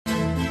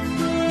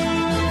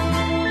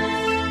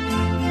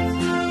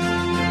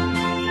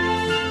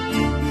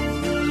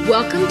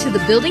Welcome to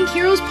the Building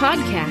Heroes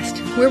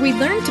podcast, where we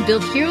learn to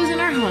build heroes in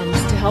our homes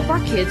to help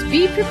our kids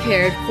be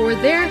prepared for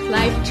their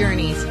life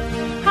journeys.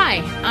 Hi,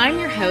 I'm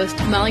your host,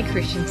 Molly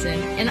Christensen,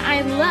 and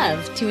I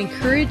love to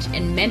encourage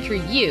and mentor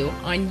you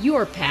on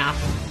your path.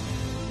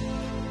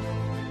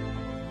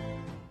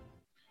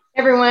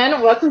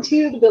 Everyone, welcome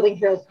to the Building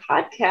Heroes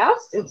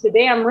podcast. And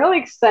today I'm really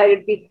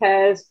excited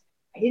because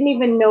I didn't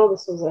even know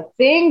this was a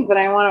thing, but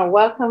I want to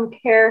welcome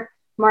Care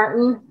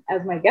Martin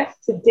as my guest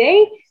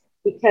today,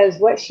 because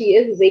what she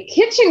is a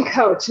kitchen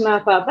coach. And I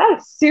thought that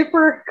is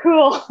super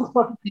cool.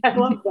 I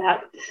love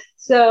that.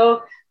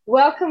 So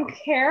welcome,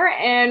 Care.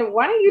 And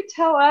why don't you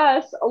tell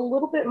us a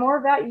little bit more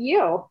about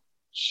you?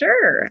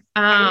 Sure.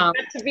 To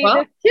be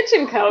the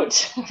kitchen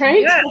coach,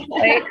 right? Yes,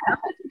 I am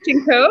a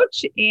kitchen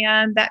coach,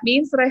 and that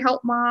means that I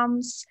help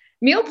moms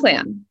meal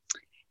plan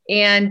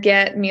and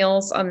get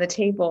meals on the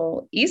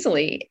table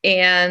easily.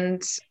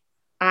 And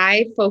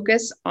I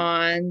focus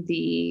on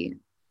the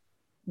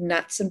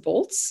nuts and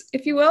bolts,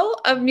 if you will,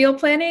 of meal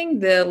planning,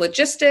 the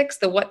logistics,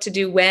 the what to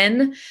do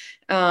when,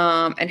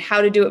 and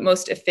how to do it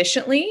most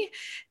efficiently.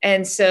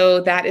 And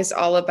so that is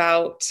all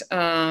about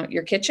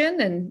your kitchen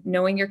and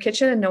knowing your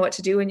kitchen and know what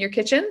to do in your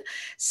kitchen.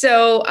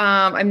 So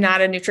I'm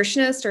not a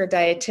nutritionist or a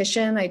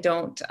dietitian. I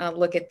don't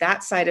look at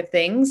that side of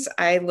things.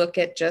 I look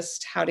at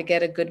just how to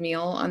get a good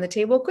meal on the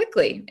table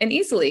quickly and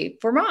easily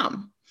for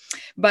mom,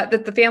 but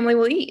that the family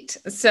will eat.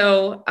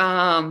 So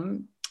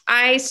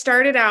I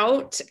started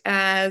out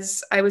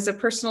as I was a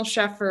personal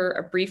chef for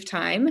a brief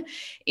time,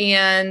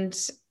 and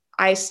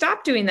I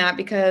stopped doing that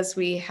because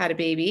we had a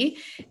baby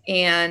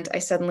and I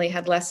suddenly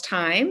had less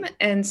time.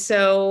 And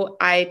so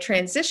I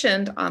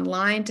transitioned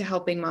online to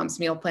helping moms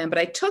meal plan, but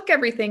I took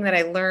everything that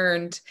I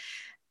learned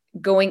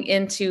going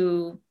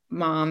into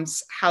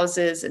moms'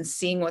 houses and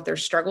seeing what their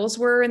struggles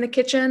were in the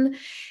kitchen.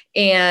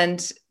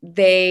 And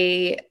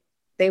they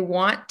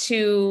want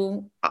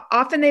to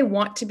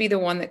be the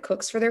one that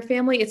cooks for their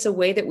family. It's a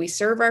way that we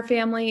serve our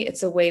family.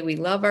 It's a way we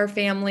love our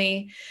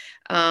family.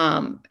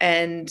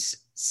 And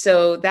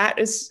so that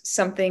is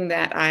something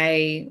that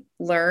I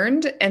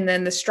learned. And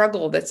then the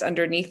struggle that's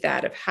underneath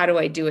that of how do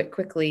I do it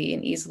quickly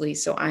and easily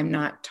so I'm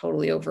not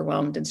totally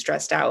overwhelmed and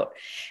stressed out.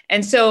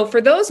 And so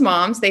for those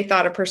moms, they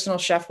thought a personal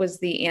chef was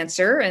the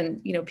answer.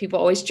 And, you know, people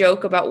always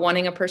joke about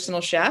wanting a personal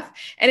chef,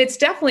 and it's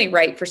definitely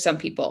right for some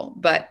people,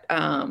 but,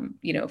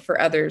 you know, for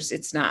others,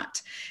 it's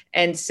not.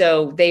 And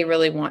so they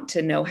really want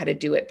to know how to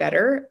do it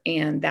better.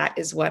 And that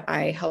is what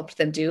I helped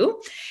them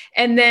do.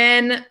 And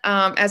then,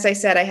 as I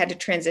said, I had to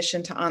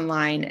transition to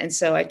online. And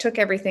so I took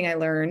everything I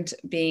learned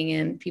being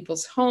in people's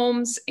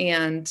homes,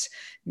 and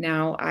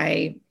now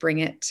I bring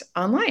it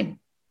online.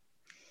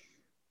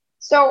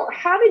 So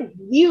how did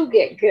you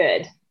get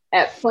good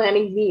at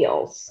planning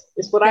meals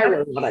is what I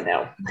really want to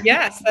know.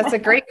 Yes, that's a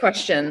great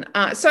question.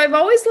 So I've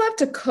always loved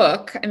to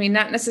cook. I mean,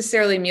 not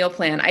necessarily meal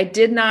plan. I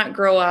did not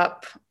grow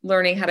up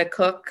learning how to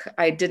cook.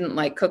 I didn't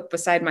cook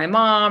beside my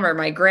mom or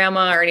my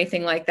grandma or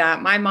anything like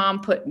that. My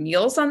mom put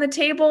meals on the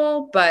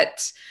table,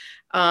 but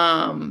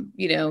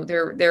you know,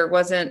 there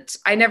wasn't,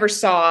 I never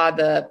saw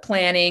the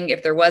planning.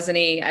 If there was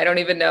any, I don't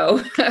even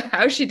know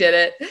how she did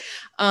it.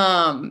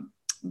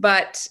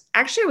 But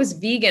actually I was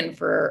vegan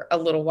for a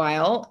little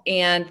while,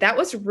 and that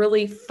was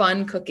really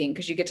fun cooking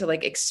because you get to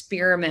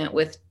experiment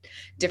with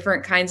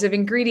different kinds of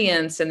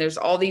ingredients, and there's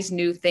all these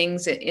new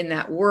things in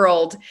that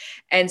world.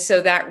 And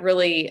so that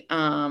really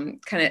kind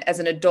of as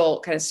an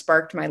adult kind of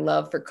sparked my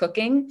love for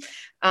cooking.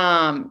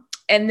 And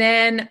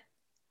then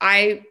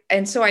I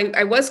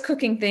was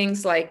cooking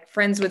things like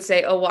friends would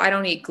say, oh, well, I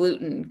don't eat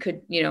gluten.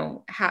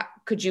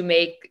 Could you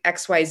make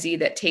XYZ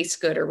that tastes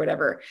good or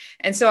whatever?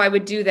 And so I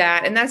would do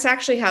that. And that's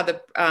actually how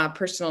the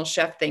personal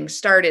chef thing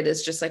started,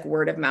 is just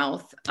word of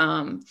mouth,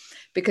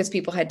 because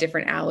people had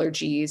different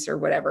allergies or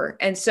whatever.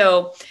 And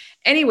so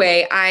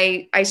anyway,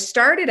 I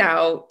started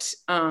out,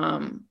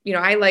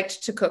 I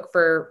liked to cook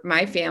for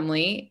my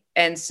family.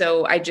 And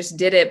so I just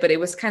did it, but it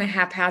was kind of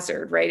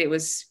haphazard, right? It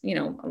was,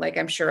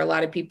 I'm sure a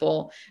lot of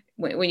people,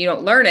 when you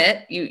don't learn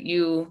it,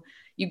 you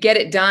get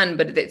it done,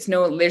 but there's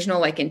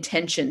no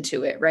intention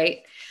to it.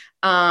 Right.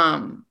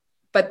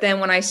 But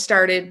then when I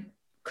started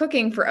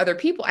cooking for other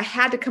people, I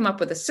had to come up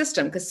with a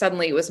system because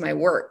suddenly it was my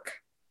work.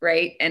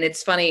 Right. And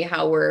it's funny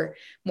how we're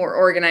more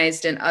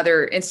organized in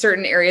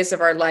certain areas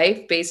of our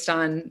life based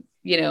on,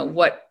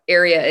 what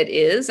area it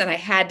is. And I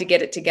had to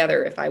get it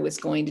together if I was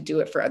going to do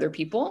it for other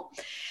people.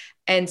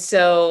 And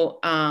so,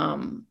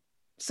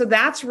 so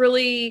that's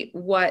really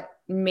what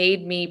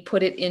made me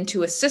put it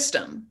into a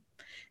system.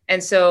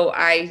 And so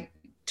I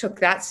took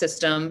that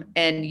system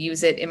and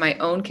use it in my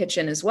own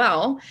kitchen as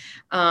well.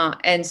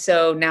 And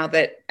so now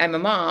that I'm a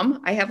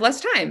mom, I have less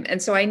time. And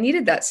so I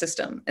needed that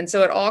system. And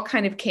so it all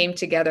kind of came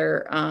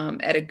together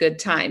at a good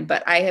time.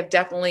 But I have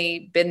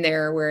definitely been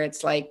there where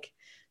it's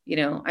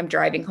I'm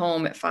driving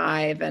home at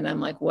 5 and I'm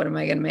like, what am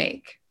I going to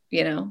make?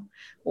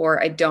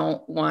 Or I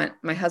don't want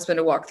my husband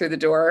to walk through the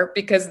door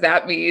because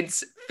that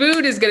means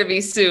food is going to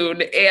be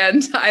soon.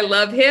 And I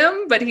love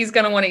him, but he's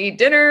going to want to eat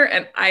dinner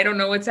and I don't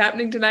know what's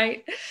happening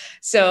tonight.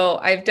 So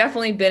I've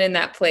definitely been in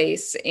that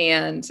place.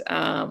 And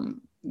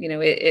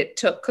it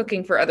took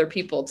cooking for other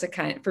people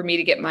for me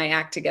to get my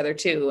act together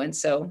too. And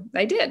so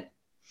I did.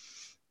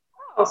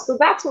 Oh, so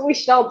that's what we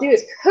should all do,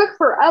 is cook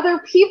for other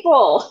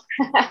people.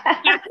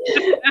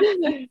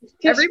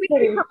 Everybody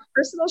become a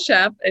personal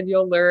chef and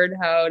you'll learn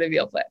how to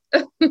meal plan.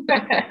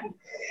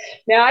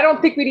 Now, I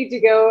don't think we need to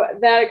go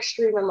that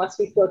extreme unless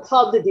we feel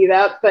called to do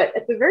that. But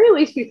at the very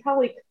least, we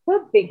probably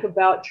could think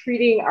about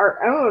treating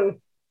our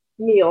own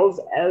meals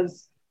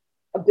as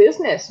a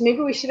business. Maybe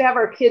we should have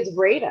our kids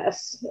rate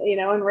us,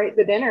 and rate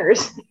the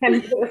dinners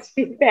and give us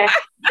feedback.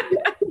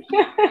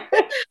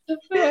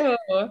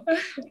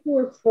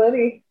 That's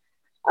funny.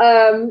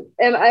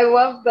 And I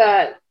love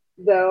that,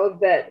 though,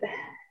 that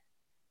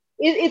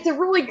it's a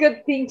really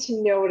good thing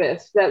to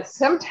notice that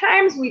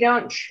sometimes we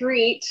don't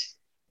treat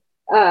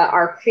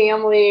our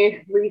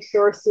family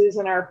resources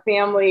and our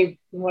family,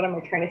 what am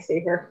I trying to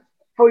say here?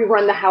 How we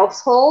run the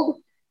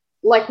household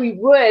like we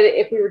would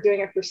if we were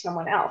doing it for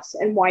someone else.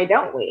 And why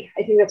don't we?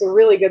 I think that's a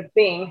really good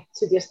thing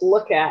to just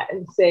look at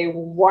and say,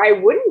 why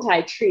wouldn't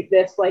I treat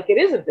this like it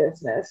is a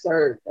business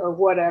or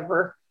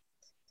whatever?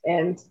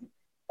 And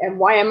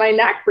why am I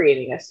not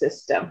creating a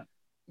system?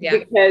 Yeah.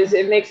 Because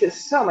it makes it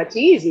so much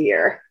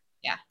easier.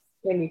 Yeah.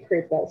 When you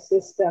create that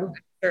system.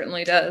 It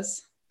certainly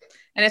does.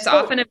 And it's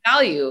often a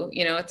value,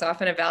 it's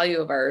often a value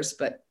of ours,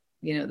 but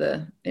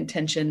the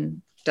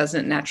intention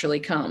doesn't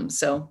naturally come.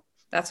 So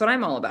that's what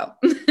I'm all about.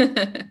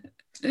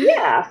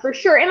 Yeah, for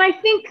sure. And I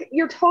think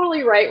you're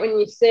totally right when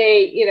you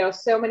say,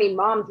 so many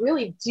moms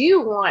really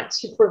do want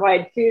to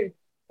provide food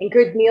and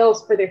good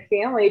meals for their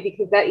family,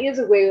 because that is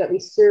a way that we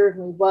serve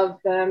and love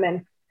them,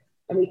 and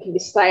we can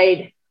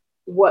decide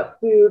what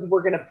food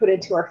we're going to put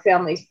into our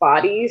family's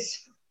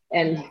bodies,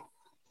 and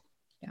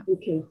we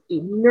can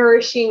eat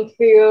nourishing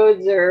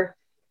foods,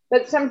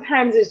 but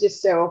sometimes it's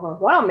just so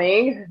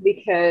overwhelming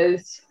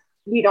because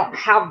we don't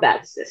have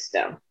that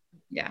system.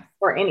 Yeah.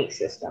 Or any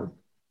system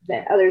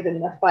other than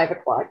the 5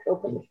 o'clock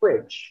open the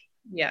fridge.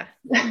 Yeah.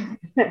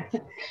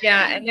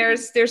 Yeah. And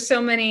there's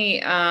so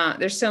many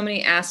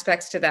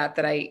aspects to that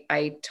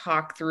I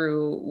talk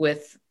through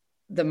with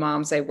the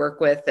moms I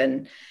work with.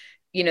 And,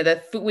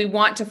 the food, we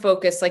want to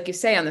focus, like you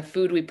say, on the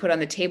food we put on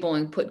the table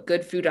and put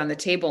good food on the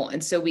table.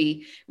 And so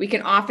we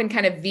can often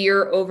kind of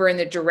veer over in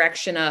the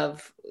direction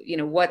of,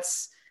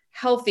 what's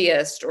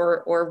healthiest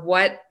or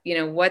what,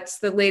 what's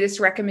the latest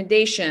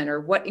recommendation,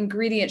 or what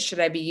ingredients should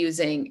I be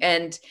using?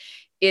 And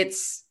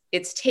it's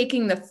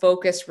taking the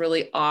focus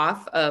really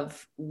off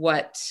of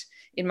what,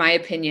 in my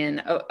opinion,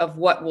 of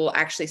what will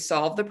actually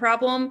solve the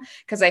problem.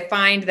 Because I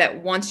find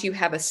that once you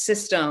have a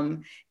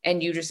system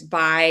and you just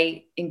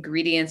buy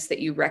ingredients that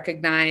you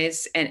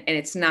recognize, and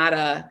it's not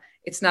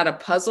a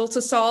puzzle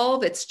to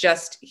solve, it's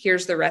just,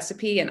 here's the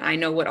recipe and I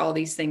know what all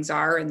these things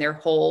are and they're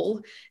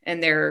whole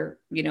and they're,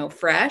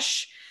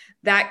 fresh.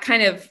 That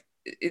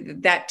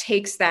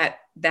takes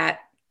that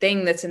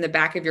thing that's in the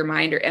back of your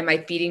mind, or am I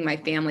feeding my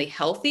family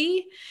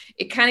healthy?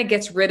 It kind of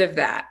gets rid of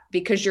that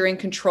because you're in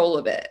control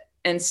of it.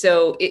 And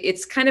so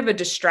it's kind of a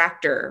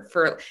distractor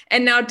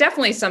and now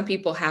definitely some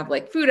people have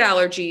like food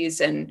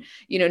allergies and,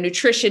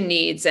 nutrition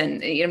needs,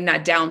 and I'm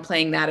not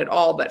downplaying that at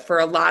all, but for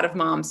a lot of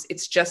moms,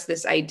 it's just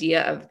this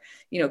idea of,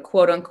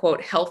 quote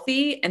unquote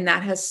healthy. And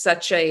that has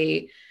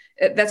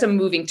that's a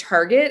moving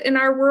target in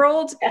our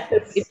world.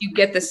 Yes. If you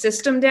get the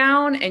system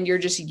down and you're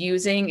just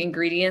using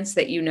ingredients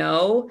that,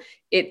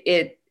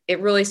 it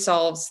really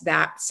solves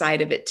that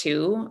side of it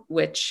too,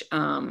 which,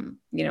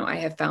 I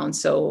have found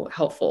so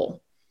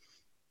helpful.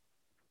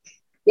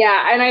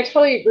 Yeah, and I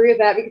totally agree with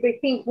that, because I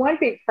think one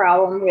big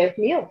problem with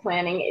meal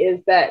planning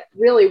is that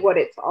really what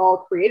it's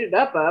all created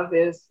up of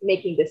is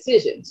making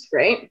decisions,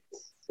 right?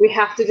 We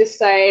have to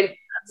decide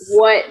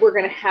what we're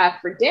going to have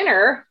for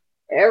dinner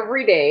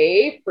every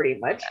day, pretty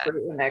much for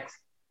the next,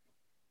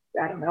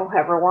 I don't know,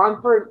 however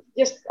long, for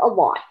just a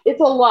lot.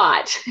 It's a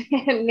lot.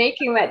 And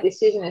making that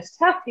decision is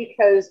tough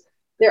because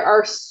there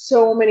are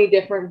so many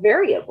different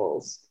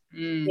variables.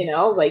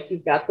 Like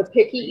you've got the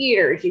picky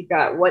eaters, you've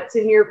got what's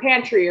in your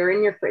pantry or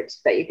in your fridge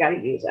that you got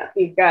to use up.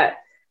 You've got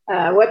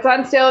what's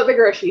on sale at the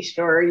grocery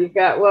store. You've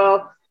got,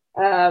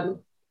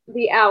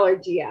 the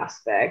allergy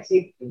aspects.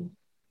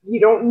 You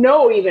don't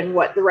know even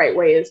what the right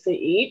way is to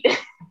eat.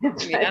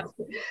 Yeah.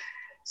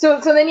 So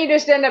then you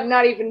just end up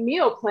not even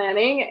meal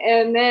planning,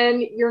 and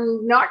then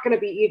you're not going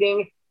to be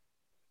eating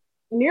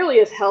nearly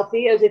as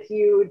healthy as if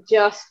you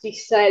just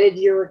decided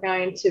you were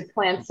going to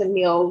plan some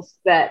meals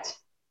that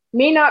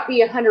may not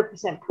be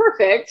 100%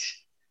 perfect,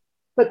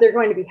 but they're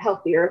going to be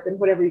healthier than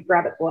whatever you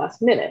grab at the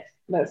last minute,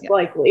 most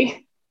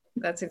likely.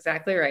 That's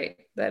exactly right.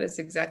 That is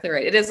exactly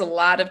right. It is a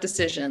lot of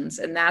decisions,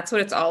 and that's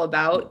what it's all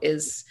about,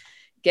 is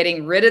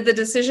getting rid of the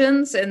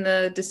decisions and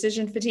the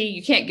decision fatigue.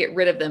 You can't get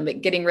rid of them,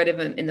 but getting rid of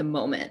them in the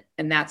moment.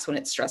 And that's when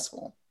it's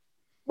stressful.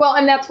 Well,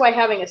 and that's why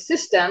having a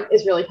system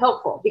is really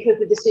helpful, because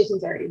the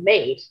decision's already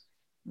made.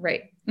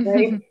 Right.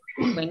 When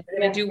you're going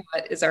to do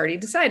what is already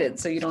decided,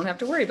 so you don't have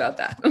to worry about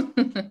that.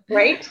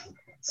 Right.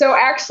 So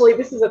actually,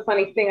 this is a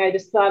funny thing I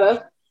just thought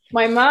of.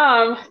 My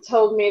mom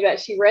told me that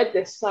she read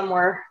this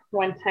somewhere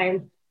one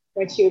time,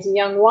 when she was a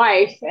young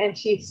wife. And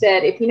she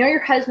said, if you know your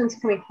husband's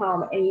coming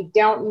home and you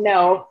don't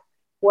know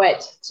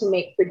what to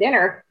make for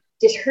dinner,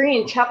 just hurry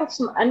and chop up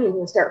some onions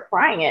and start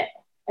frying it.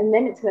 And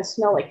then it's going to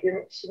smell like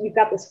you've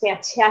got this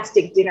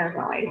fantastic dinner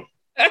going.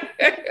 Oh,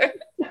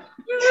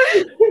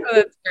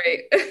 that's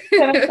great.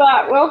 And I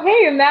thought, well,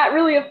 hey, and that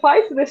really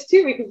applies to this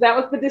too, because that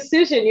was the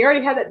decision. You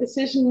already had that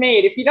decision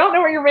made. If you don't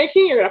know what you're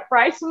making, you're going to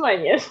fry some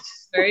onions.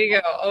 There you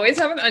go. Always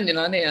have an onion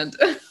on hand.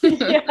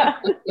 Yeah.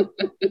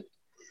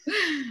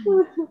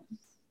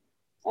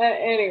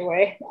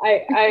 Anyway,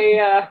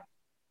 I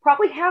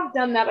probably have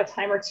done that a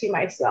time or two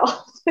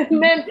myself.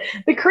 And then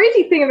the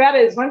crazy thing about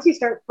it is once you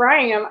start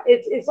frying them,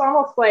 it's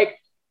almost like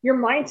your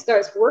mind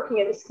starts working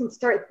and it can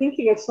start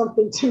thinking of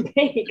something to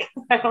make.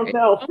 I don't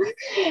know.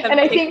 And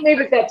I think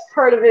maybe that's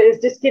part of it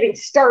is just getting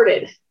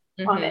started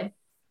on it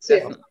too.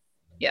 Definitely.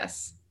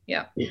 Yes.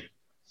 Yeah.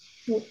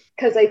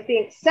 Because I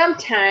think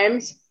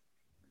sometimes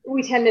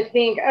we tend to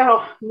think,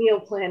 oh, meal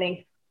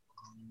planning.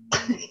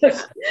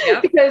 Because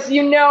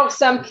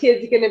some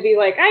kids are going to be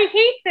like, I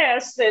hate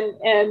this.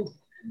 And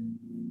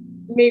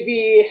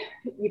maybe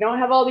you don't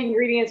have all the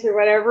ingredients or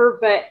whatever,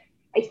 but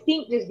I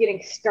think just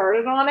getting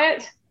started on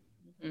it,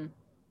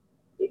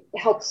 it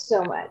helps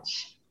so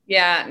much.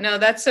 Yeah, no,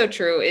 that's so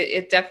true.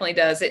 It definitely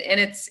does.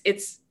 And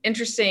it's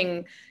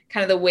interesting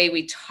kind of the way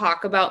we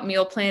talk about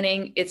meal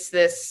planning. It's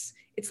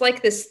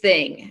like this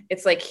thing.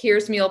 It's like,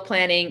 here's meal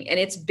planning and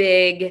it's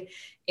big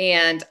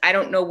and I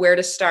don't know where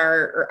to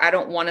start, or I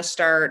don't want to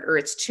start, or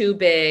it's too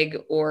big,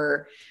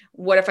 or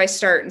what if I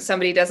start and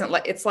somebody doesn't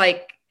like, it's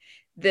like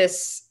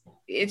this,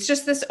 it's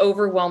just this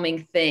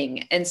overwhelming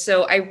thing. And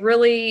so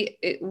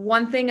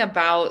one thing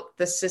about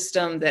the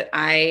system that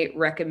I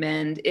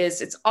recommend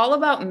is it's all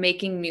about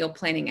making meal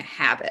planning a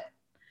habit,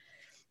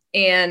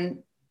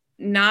 and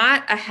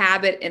not a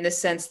habit in the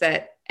sense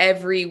that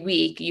every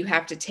week you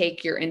have to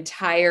take your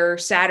entire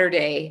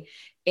Saturday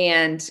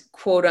and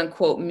quote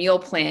unquote meal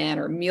plan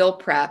or meal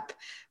prep,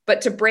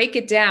 but to break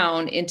it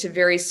down into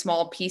very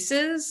small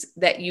pieces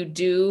that you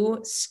do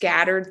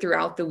scattered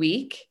throughout the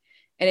week.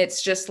 And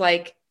it's just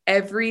like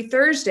every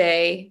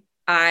Thursday,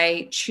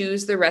 I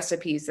choose the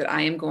recipes that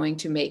I am going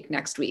to make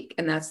next week.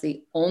 And that's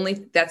the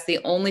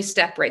only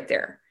step right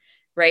there,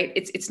 right?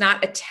 It's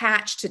not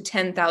attached to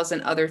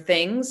 10,000 other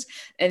things.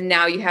 And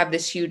now you have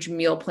this huge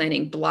meal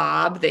planning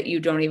blob that you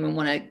don't even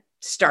want to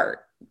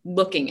start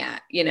looking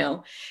at,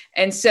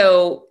 And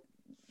so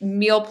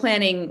meal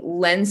planning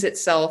lends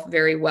itself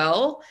very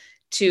well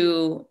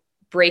to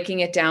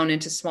breaking it down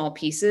into small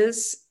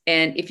pieces.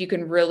 And if you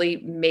can really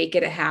make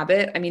it a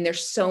habit, I mean,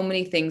 there's so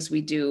many things we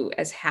do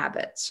as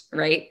habits,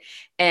 right?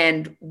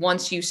 And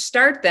once you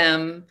start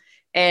them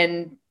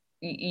and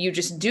you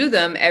just do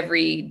them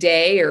every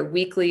day or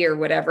weekly or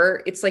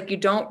whatever, it's like you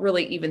don't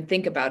really even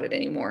think about it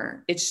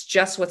anymore. It's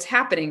just what's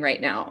happening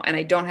right now. And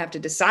I don't have to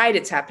decide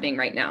it's happening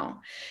right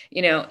now,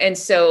 And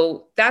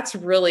so that's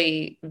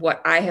really what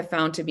I have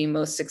found to be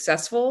most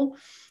successful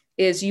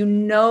is,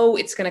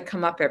 it's going to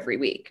come up every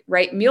week,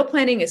 right? Meal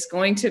planning is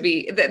going to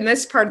be, and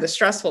this part of the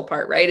stressful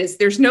part, right, is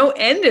there's no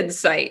end in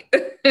sight,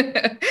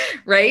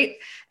 right?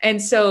 And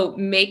so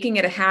making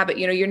it a habit,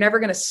 you're never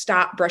going to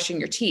stop brushing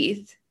your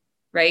teeth,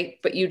 right?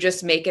 But you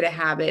just make it a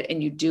habit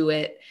and you do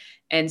it.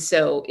 And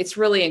so it's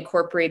really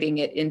incorporating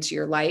it into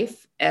your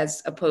life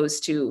as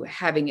opposed to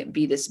having it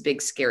be this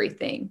big, scary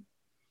thing.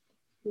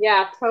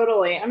 Yeah,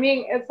 totally. I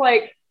mean, it's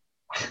like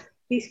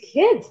these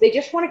kids, they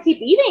just want to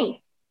keep eating.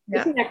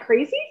 Yeah. Isn't that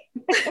crazy?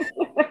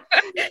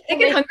 They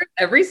get hungry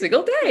every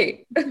single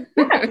day.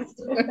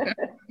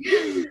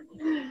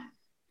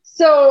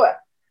 So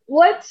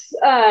let's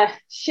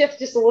shift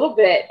just a little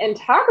bit and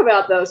talk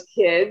about those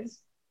kids,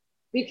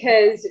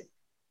 because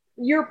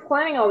you're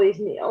planning all these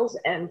meals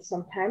and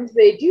sometimes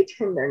they do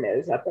turn their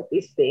nose up at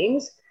these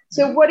things.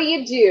 So what do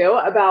you do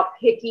about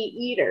picky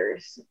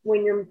eaters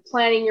when you're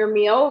planning your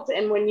meals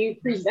and when you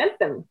present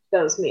them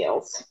those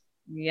meals?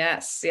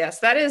 Yes.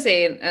 That is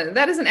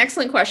an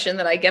excellent question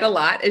that I get a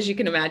lot, as you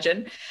can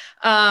imagine.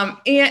 And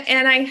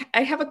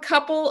I have a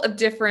couple of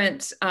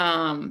different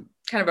kind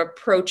of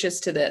approaches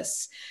to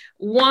this.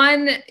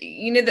 One,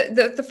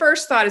 the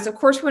first thought is, of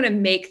course, we want to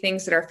make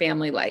things that our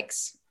family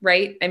likes,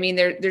 right? I mean,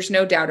 there's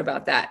no doubt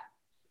about that.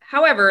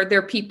 However,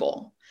 they're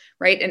people,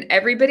 right? And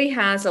everybody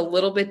has a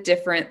little bit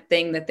different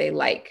thing that they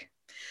like.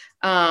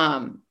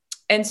 And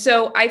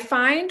so I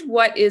find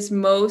what is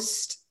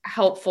most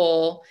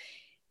helpful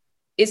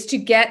is to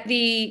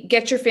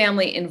get your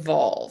family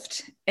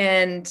involved.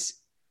 And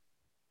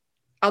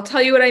I'll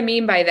tell you what I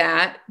mean by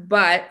that.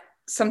 But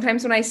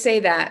sometimes when I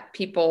say that,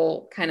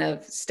 people kind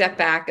of step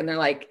back and they're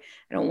like,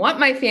 I don't want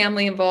my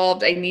family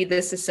involved. I need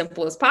this as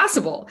simple as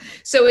possible.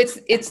 So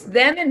it's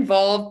them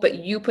involved, but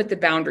you put the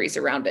boundaries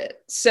around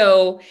it.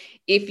 So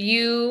if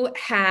you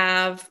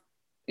have,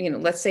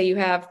 let's say you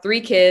have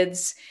 3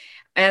 kids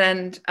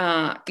and,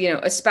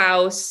 a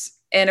spouse,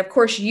 and of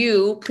course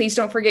please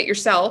don't forget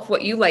yourself,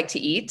 what you like to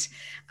eat.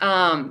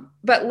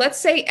 But let's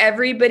say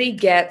everybody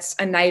gets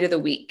a night of the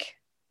week,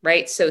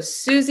 right? So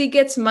Susie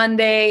gets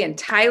Monday and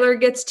Tyler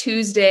gets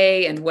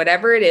Tuesday and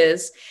whatever it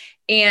is.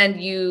 And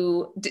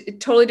it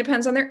totally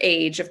depends on their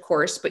age, of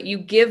course, but you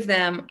give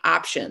them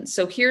options.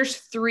 So here's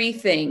 3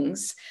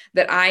 things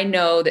that I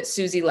know that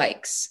Susie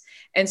likes.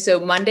 And so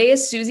Monday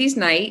is Susie's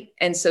night.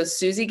 And so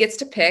Susie gets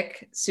to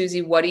pick.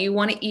 Susie, what do you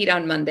want to eat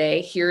on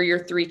Monday? Here are your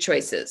 3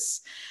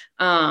 choices.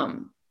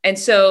 And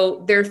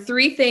so there are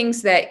 3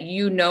 things that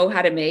you know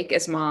how to make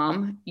as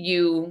mom.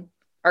 You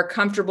are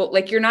comfortable,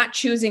 like you're not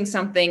choosing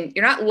something,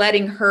 you're not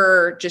letting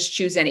her just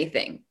choose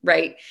anything,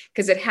 right?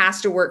 Because it has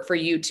to work for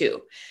you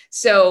too.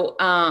 So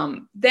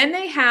then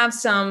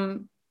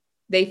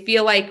they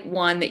feel like,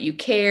 one, that you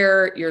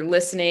care, you're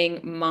listening,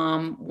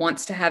 mom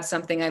wants to have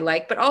something I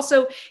like, but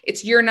also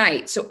it's your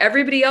night. So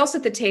everybody else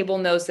at the table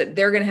knows that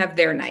they're going to have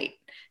their night.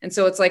 And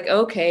so it's like,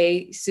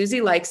 okay, Susie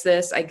likes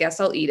this, I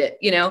guess I'll eat it,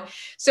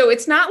 So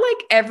it's not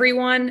like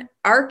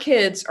our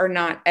kids are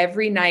not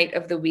every night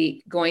of the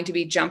week going to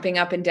be jumping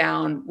up and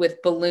down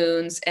with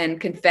balloons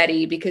and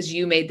confetti because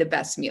you made the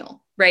best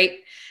meal, right?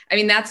 I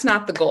mean, that's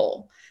not the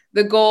goal.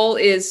 The goal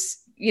is,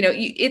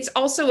 it's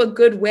also a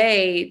good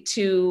way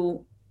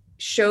to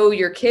show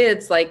your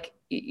kids, like,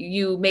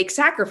 you make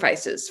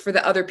sacrifices for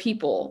the other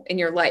people in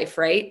your life,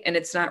 right? And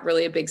it's not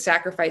really a big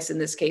sacrifice in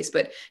this case,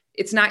 but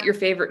it's not your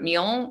favorite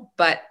meal,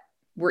 but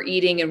we're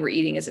eating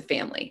as a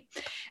family.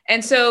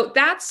 And so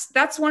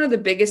that's one of the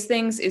biggest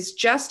things, is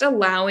just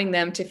allowing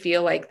them to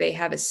feel like they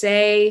have a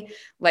say,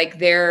 like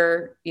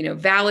they're,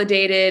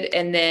 validated,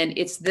 and then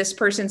it's this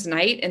person's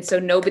night. And so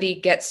nobody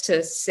gets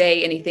to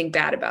say anything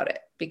bad about it,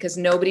 because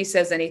nobody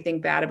says anything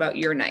bad about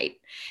your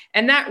night.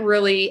 And that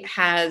really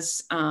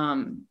has,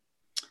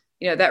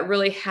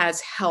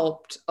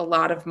 helped a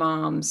lot of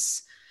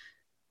moms.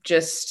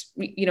 Just,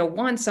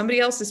 one, somebody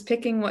else is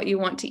picking what you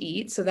want to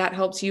eat. So that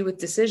helps you with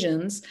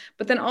decisions,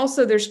 but then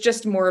also there's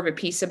just more of a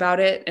peace about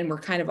it. And we're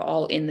kind of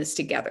all in this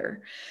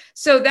together.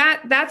 So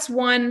that's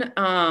one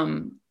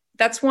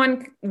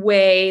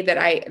way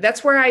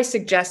that's where I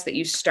suggest that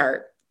you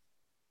start.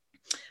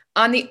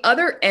 On the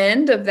other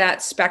end of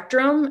that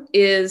spectrum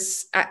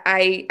is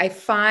I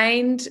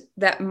find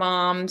that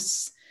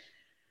moms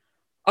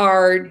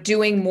are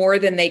doing more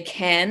than they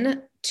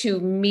can to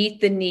meet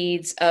the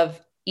needs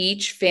of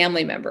each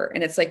family member.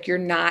 And it's like, you're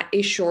not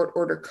a short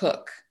order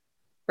cook,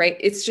 right?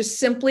 It's just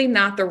simply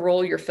not the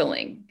role you're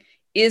filling.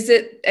 Is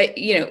it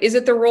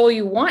the role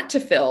you want to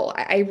fill?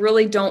 I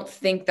really don't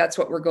think that's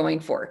what we're going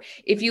for.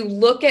 If you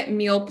look at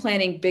meal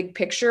planning big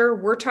picture,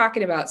 we're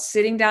talking about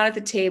sitting down at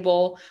the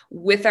table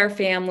with our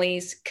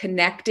families,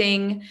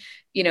 connecting,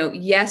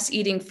 yes,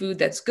 eating food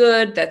that's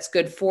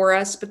good for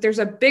us, but there's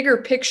a bigger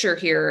picture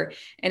here.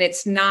 And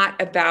it's not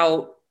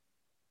about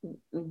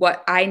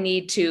what I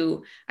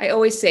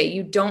always say,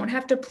 you don't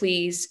have to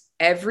please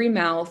every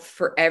mouth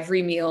for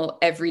every meal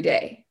every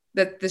day.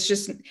 That's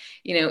just,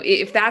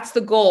 if that's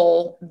the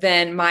goal,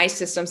 then my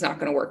system's not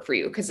going to work for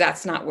you, because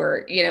that's not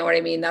where, what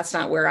I mean? That's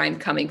not where I'm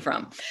coming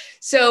from.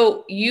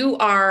 So you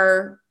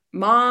are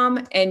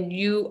mom and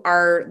you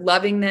are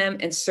loving them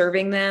and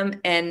serving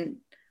them. And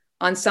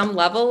on some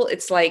level,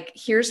 it's like,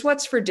 here's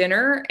what's for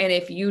dinner. And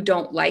if you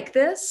don't like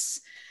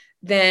this,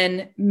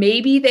 then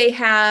maybe they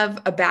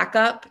have a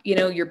backup,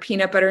 your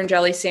peanut butter and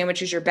jelly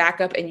sandwich is your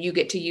backup, and you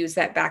get to use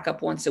that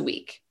backup once a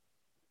week.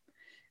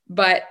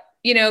 But,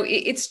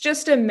 it's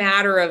just a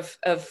matter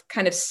of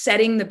kind of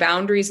setting the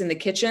boundaries in the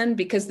kitchen,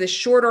 because the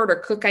short order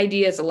cook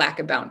idea is a lack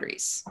of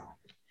boundaries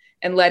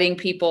and letting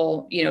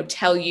people,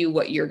 tell you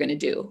what you're going to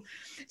do.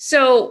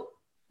 So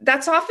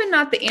that's often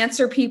not the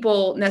answer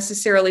people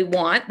necessarily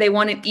want. They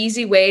want an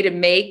easy way to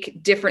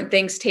make different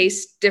things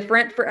taste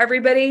different for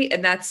everybody.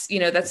 And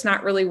that's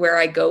not really where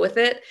I go with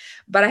it.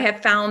 But I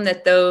have found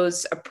that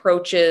those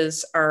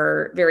approaches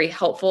are very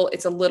helpful.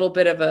 It's a little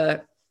bit of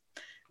a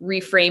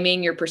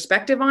reframing your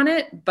perspective on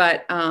it.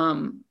 But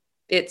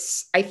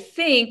I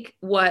think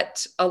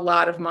what a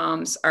lot of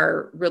moms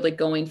are really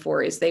going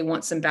for is they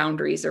want some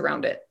boundaries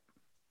around it.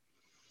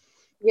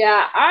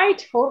 Yeah, I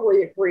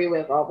totally agree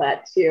with all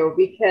that too,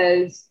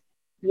 because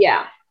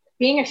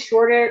being a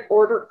short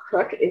order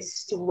cook is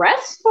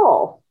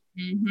stressful.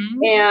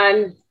 Mm-hmm.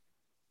 And,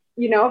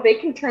 they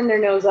can turn their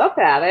nose up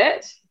at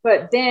it.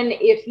 But then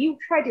if you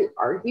try to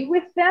argue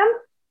with them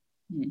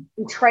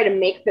and try to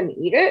make them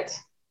eat it,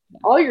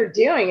 all you're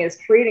doing is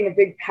creating a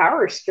big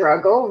power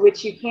struggle,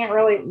 which you can't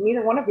really,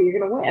 neither one of you are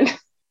going to win.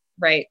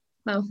 Right.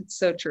 Oh, it's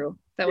so true.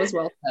 That was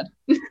well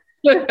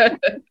said.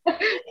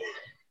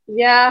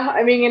 Yeah,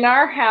 I mean, in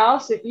our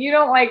house, if you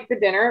don't like the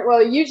dinner,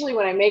 well, usually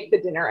when I make the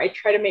dinner, I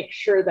try to make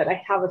sure that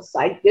I have a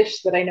side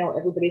dish that I know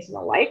everybody's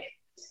gonna like.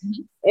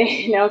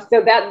 Mm-hmm.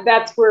 So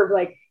that's where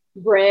like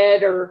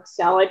bread or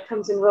salad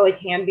comes in really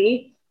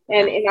handy.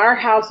 And in our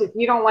house, if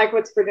you don't like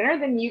what's for dinner,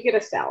 then you get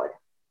a salad.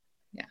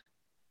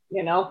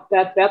 Yeah,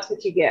 that's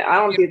what you get. I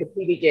don't do the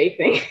PBJ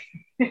thing.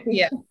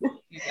 Yeah.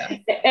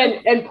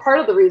 And part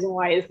of the reason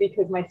why is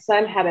because my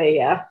son had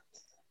a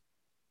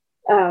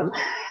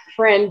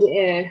friend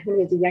when he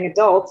was a young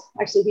adult.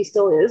 Actually, he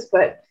still is,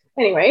 but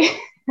anyway,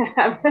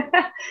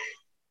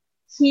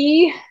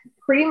 he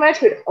pretty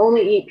much would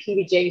only eat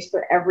PBJs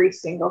for every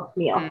single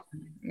meal.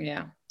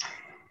 Yeah.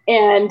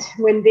 And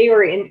when they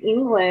were in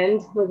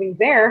England living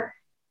there,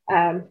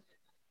 um,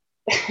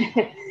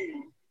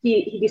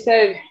 he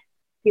decided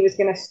he was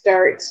going to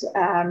start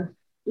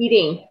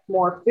eating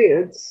more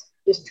foods,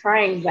 just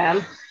trying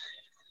them.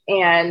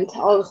 And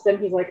all of a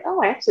sudden he's like,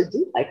 oh, I actually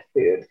do like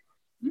food.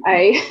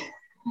 I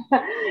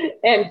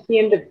and he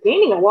ended up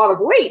gaining a lot of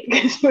weight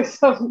because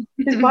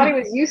his body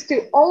was used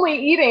to only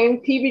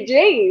eating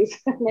PBJs.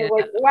 And I was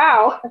like,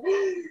 wow,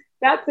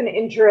 that's an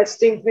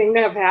interesting thing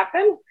to have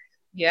happened.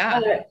 Yeah.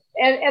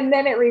 And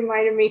then it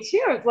reminded me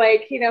too of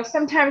like,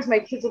 sometimes my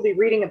kids will be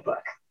reading a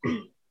book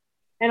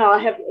and I'll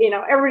have,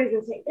 everybody's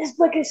been saying, this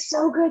book is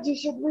so good, you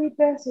should read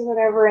this or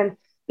whatever. And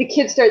the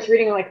kid starts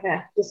reading, I'm like,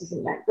 nah, this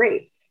isn't that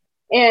great.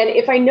 And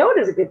if I know it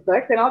is a good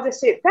book, then I'll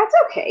just say, that's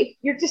okay.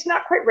 You're just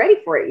not quite ready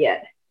for it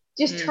yet.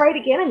 Just try it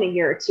again in a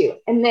year or two.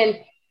 And then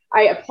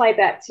I apply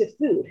that to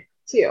food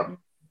too.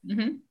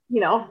 I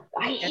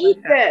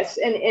hate this.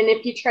 And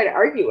if you try to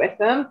argue with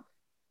them,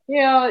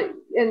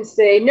 and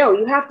say, no,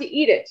 you have to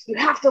eat it. You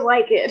have to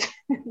like it.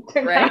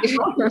 Right.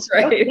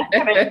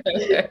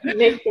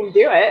 Make them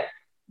do it.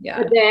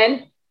 Yeah. But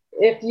then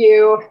if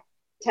you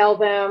tell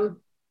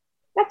them,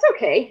 that's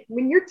okay.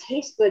 When your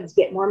taste buds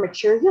get more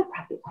mature, you'll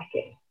probably like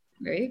it.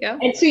 There you go.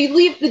 And so you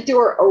leave the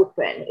door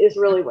open is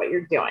really what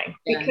you're doing.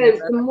 Because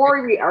the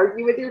more we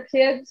argue with your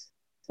kids,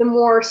 the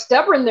more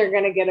stubborn they're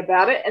going to get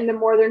about it. And the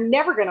more they're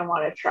never going to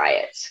want to try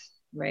it.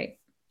 Right.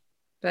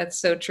 That's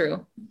so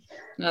true.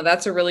 No,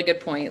 that's a really good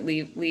point.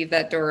 Leave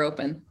that door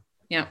open.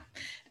 Yeah.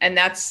 And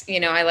that's,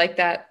 I like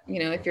that,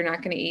 if you're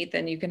not going to eat,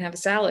 then you can have a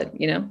salad,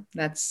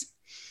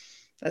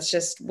 that's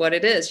just what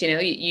it is.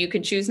 You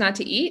can choose not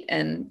to eat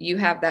and you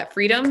have that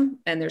freedom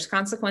and there's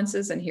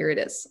consequences and here it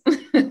is.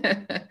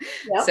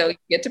 So you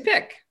get to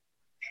pick.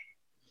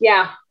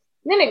 Yeah.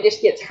 And then it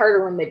just gets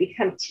harder when they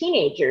become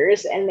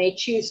teenagers and they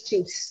choose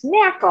to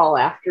snack all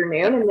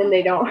afternoon and then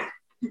they don't.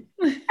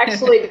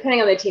 Actually, depending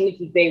on the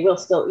teenagers, they will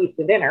still eat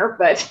the dinner,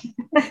 but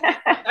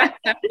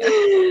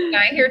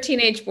I hear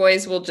teenage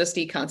boys will just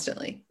eat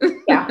constantly.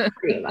 Yeah,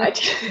 pretty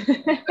much.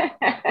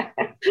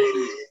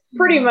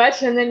 Pretty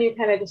much. And then you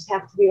kind of just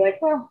have to be like,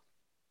 well,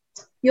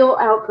 you'll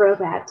outgrow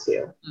that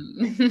too.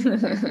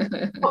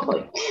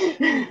 Hopefully.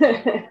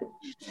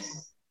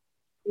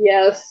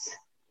 Yes.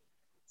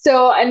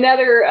 So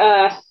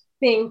another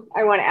thing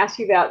I want to ask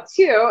you about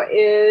too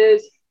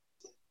is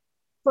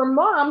for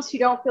moms who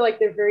don't feel like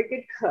they're very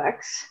good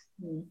cooks,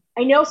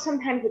 I know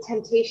sometimes the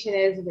temptation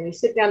is when you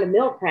sit down to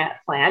meal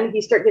plan,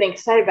 you start getting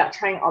excited about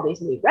trying all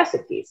these new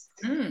recipes.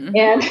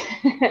 And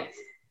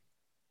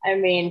I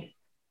mean,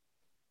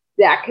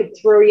 that could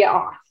throw you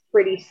off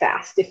pretty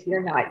fast if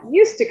you're not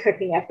used to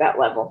cooking at that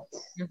level.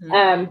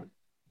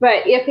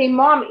 But if a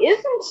mom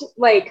isn't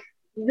like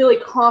really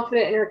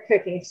confident in her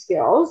cooking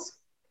skills,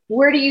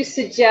 where do you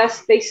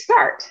suggest they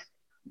start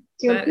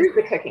to improve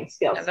the cooking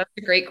skills? Yeah, that's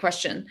a great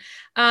question.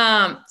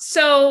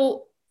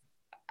 So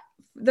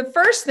the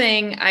first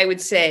thing I would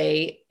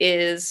say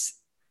is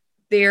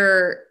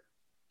there's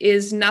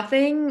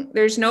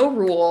no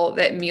rule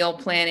that meal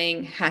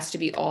planning has to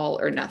be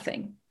all or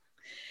nothing.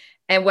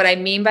 And what I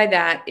mean by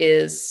that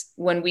is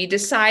when we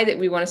decide that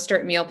we want to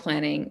start meal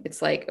planning,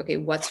 it's like, okay,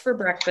 what's for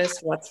breakfast?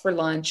 What's for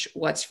lunch?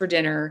 What's for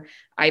dinner?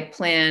 I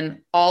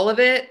plan all of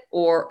it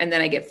and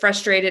then I get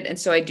frustrated. And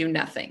so I do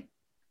nothing.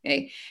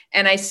 Okay.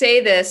 And I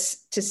say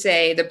this to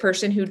say the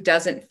person who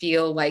doesn't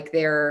feel like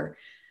they're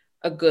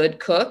a good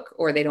cook,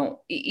 or they don't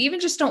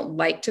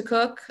like to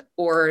cook,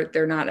 or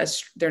they're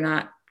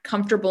not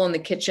comfortable in the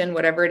kitchen,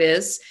 whatever it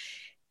is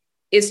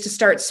to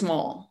start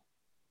small.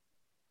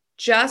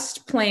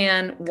 Just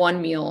plan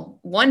one meal,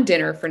 one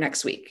dinner for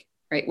next week,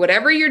 right?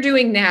 Whatever you're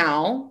doing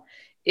now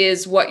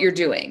is what you're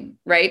doing,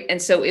 right? And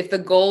so if the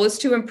goal is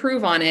to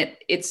improve on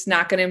it, it's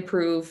not going to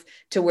improve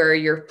to where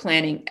you're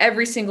planning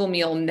every single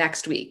meal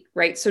next week,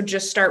 right? So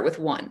just start with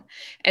one.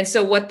 And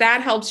so what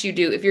that helps you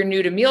do, if you're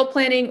new to meal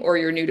planning or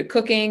you're new to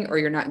cooking or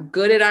you're not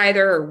good at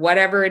either, or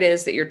whatever it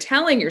is that you're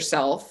telling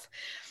yourself,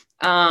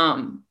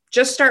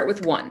 just start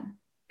with one.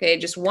 Okay.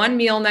 Just one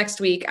meal next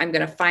week. I'm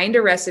going to find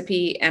a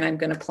recipe and I'm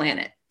going to plan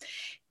it.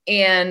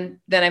 And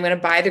then I'm going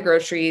to buy the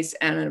groceries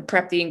and I'm going to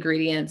prep the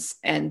ingredients.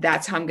 And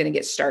that's how I'm going to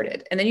get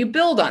started. And then you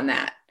build on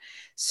that.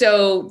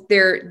 So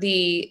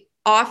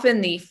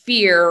often the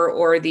fear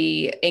or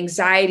the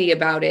anxiety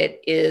about it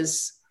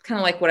is kind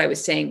of like what I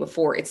was saying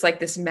before. It's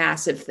like this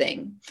massive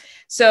thing.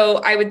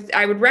 So I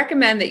would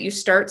recommend that you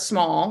start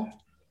small.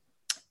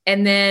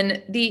 And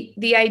then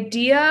the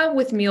idea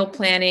with meal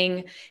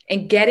planning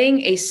and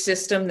getting a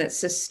system that's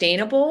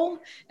sustainable,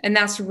 and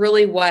that's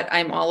really what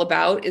I'm all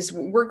about, is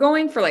we're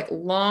going for like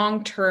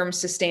long-term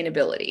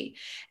sustainability.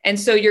 And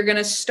so you're going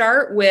to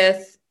start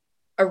with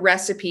a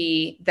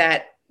recipe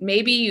that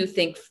maybe you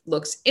think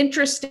looks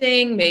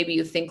interesting, maybe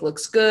you think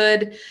looks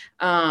good,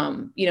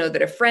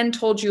 that a friend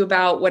told you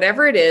about,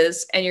 whatever it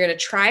is, and you're going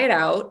to try it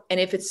out. And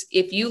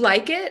if you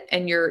like it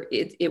and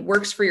it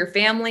works for your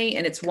family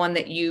and it's one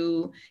that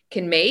you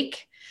can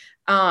make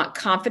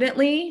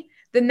confidently,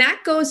 then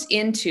that goes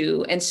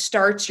into and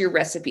starts your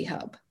recipe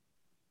hub.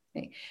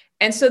 Okay.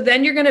 And so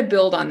then you're going to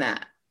build on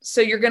that.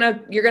 So you're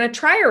going to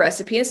try a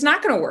recipe and it's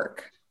not going to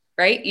work.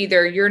 right?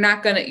 Either you're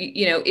not going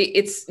to,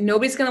 it's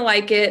nobody's going to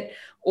like it,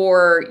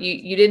 or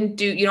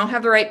you don't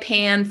have the right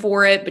pan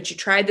for it, but you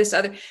tried this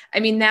other. I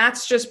mean,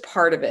 that's just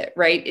part of it,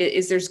 right?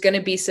 Is there's going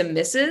to be some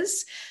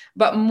misses,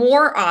 but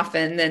more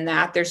often than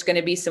that, there's going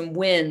to be some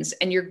wins,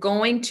 and you're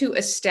going to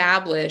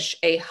establish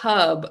a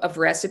hub of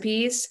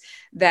recipes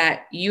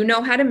that you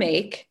know how to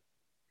make,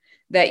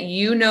 that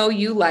you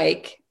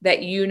like,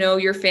 that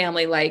your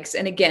family likes.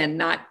 And again,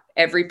 not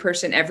every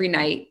person every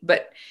night,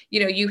 but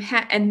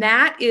and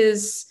that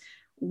is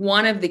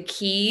one of the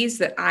keys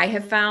that I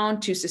have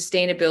found to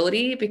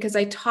sustainability, because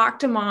I talk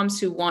to moms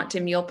who want to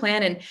meal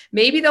plan and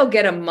maybe they'll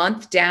get a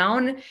month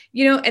down,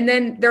 and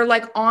then they're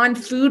like on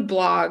food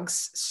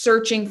blogs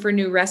searching for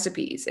new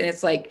recipes. And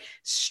it's like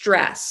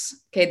stress.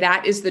 Okay.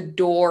 That is the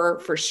door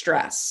for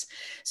stress.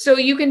 So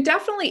you can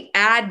definitely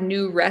add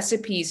new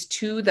recipes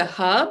to the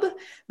hub,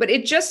 but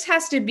it just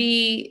has to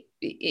be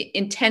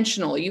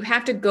intentional. You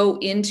have to go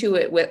into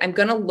it with, I'm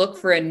going to look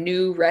for a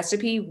new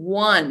recipe,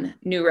 one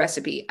new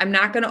recipe. I'm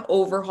not going to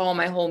overhaul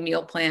my whole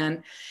meal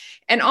plan.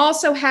 And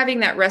also having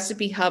that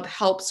recipe hub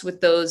helps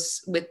with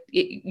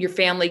your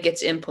family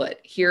gets input.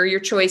 Here are your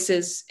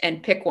choices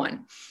and pick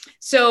one.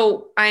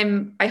 So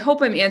I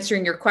hope I'm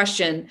answering your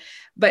question,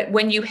 but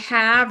when you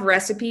have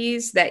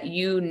recipes that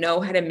you know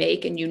how to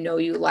make and you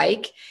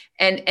like,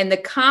 and the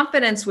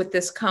confidence with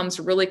this comes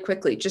really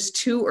quickly, just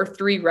 2 or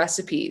 3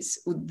 recipes,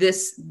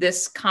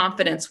 this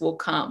confidence will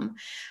come.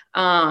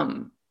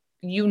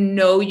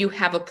 You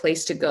have a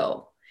place to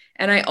go.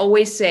 And I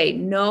always say,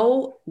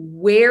 know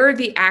where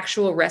the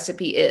actual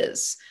recipe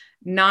is,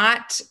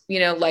 not,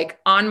 like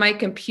on my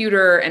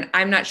computer and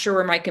I'm not sure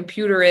where my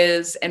computer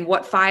is and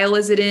what file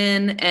is it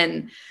in.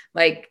 And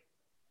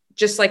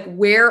just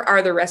where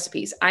are the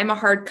recipes? I'm a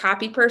hard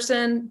copy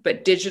person,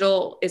 but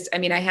digital is, I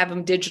have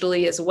them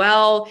digitally as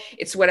well.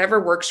 It's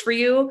whatever works for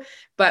you.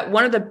 But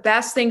one of the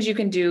best things you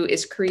can do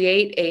is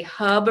create a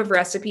hub of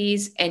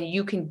recipes, and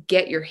you can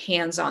get your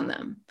hands on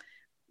them,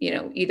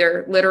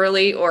 either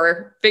literally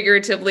or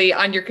figuratively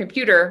on your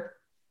computer.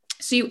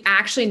 So you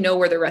actually know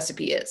where the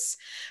recipe is.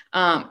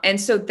 And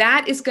so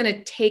that is going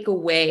to take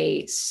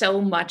away so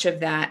much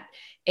of that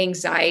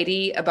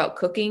anxiety about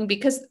cooking,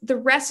 because the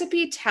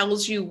recipe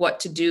tells you what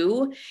to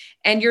do,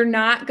 and you're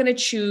not going to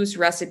choose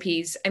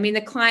recipes.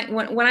 The client,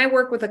 when I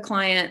work with a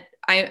client,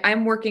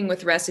 I'm working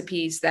with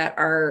recipes that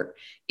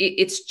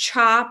it's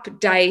chop,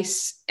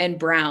 dice, and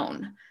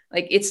brown.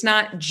 It's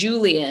not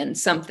julienne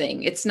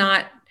something. It's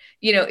not,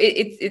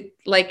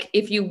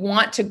 if you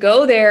want to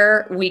go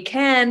there, we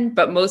can,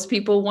 but most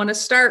people want to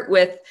start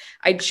with,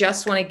 I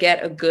just want to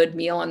get a good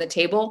meal on the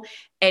table.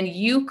 And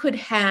you could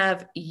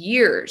have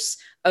years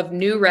of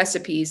new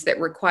recipes that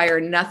require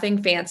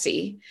nothing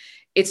fancy.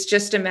 It's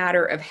just a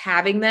matter of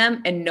having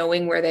them and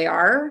knowing where they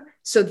are.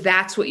 So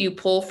that's what you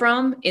pull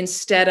from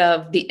instead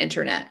of the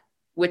internet,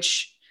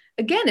 which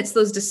again, it's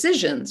those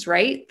decisions,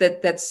 right?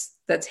 That's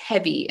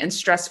heavy and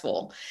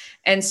stressful.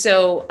 And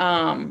so,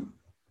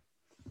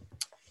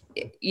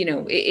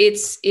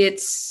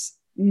 it's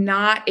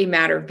not a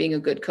matter of being a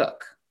good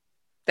cook.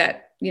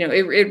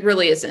 It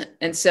really isn't.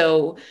 And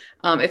so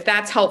if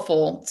that's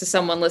helpful to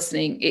someone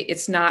listening,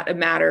 it's not a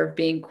matter of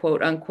being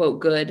quote unquote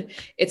good.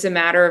 It's a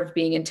matter of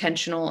being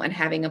intentional and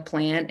having a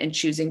plan and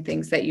choosing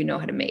things that you know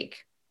how to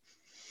make.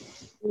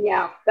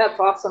 Yeah, that's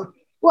awesome.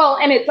 Well,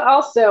 and it's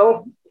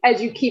also,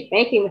 as you keep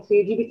making the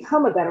food, you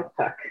become a better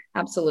cook.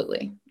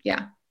 Absolutely.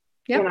 Yeah.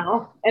 Yep.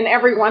 And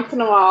every once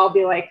in a while I'll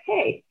be like,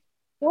 hey,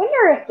 I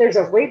wonder if there's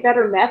a way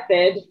better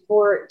method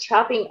for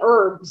chopping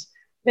herbs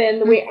than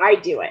the way I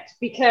do it,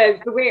 because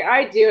the way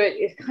I do it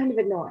is kind of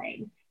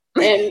annoying.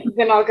 And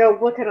then I'll go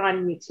look it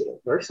on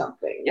YouTube or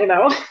something,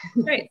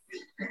 Right.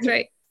 That's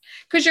right.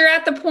 Because you're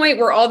at the point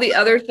where all the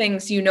other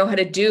things you know how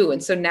to do.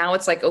 And so now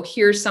it's like, oh,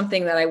 here's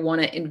something that I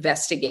want to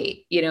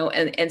investigate,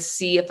 and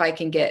see if I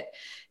can get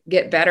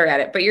better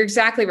at it. But you're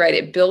exactly right.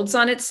 It builds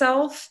on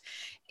itself.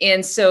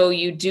 And so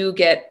you do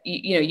get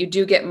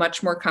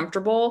much more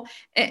comfortable.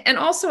 And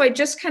also I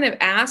just kind of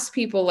ask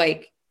people,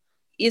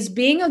 is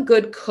being a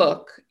good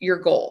cook your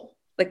goal?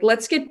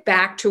 Let's get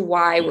back to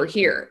why we're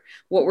here.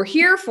 What we're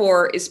here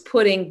for is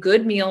putting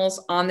good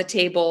meals on the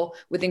table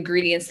with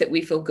ingredients that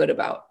we feel good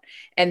about.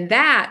 And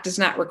that does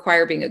not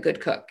require being a good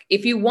cook.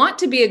 If you want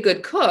to be a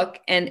good cook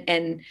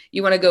and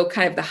you want to go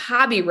kind of the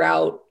hobby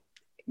route,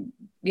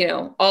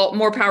 all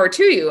more power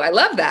to you. I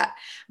love that.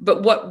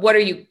 But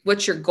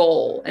what's your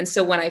goal? And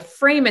so when I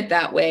frame it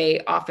that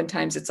way,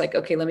 oftentimes it's like,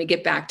 okay, let me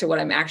get back to what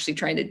I'm actually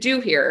trying to do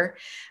here.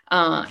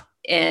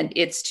 And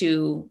it's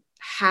to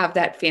have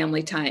that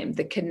family time,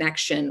 the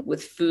connection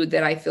with food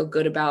that I feel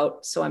good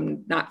about. So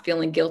I'm not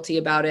feeling guilty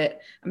about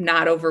it. I'm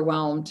not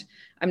overwhelmed.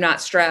 I'm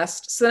not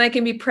stressed. So then I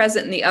can be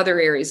present in the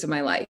other areas of my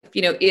life.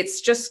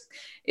 It's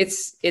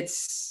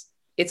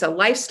a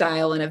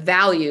lifestyle and a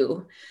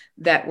value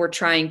that we're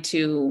trying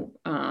to,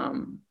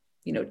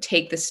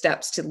 take the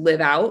steps to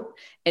live out,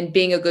 and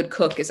being a good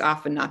cook is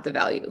often not the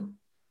value.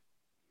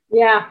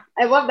 Yeah.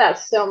 I love that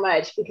so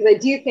much, because I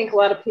do think a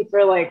lot of people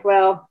are like,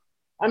 well,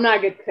 I'm not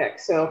a good cook,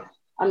 so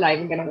I'm not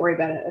even going to worry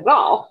about it at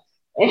all.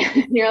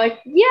 And you're like,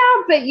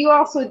 yeah, but you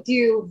also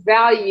do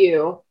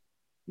value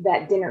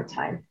that dinner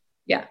time.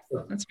 Yeah,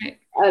 that's right.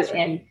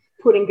 And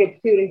putting good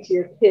food into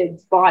your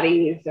kids'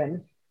 bodies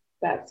and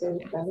that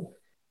sort of thing.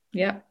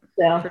 Yeah.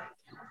 So,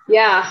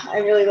 yeah, I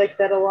really like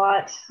that a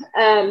lot.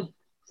 I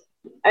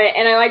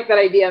like that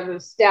idea of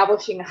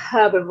establishing a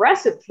hub of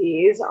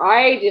recipes.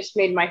 I just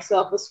made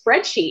myself a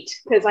spreadsheet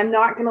because I'm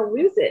not going to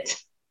lose it.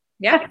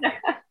 Yeah.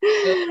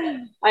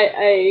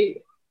 I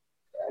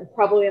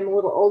probably am a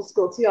little old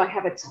school too. I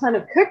have a ton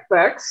of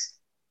cookbooks,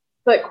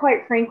 but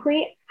quite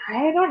frankly,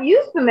 I don't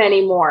use them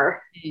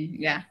anymore.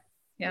 Yeah.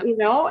 Yeah. You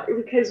know,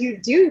 because you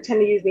do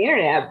tend to use the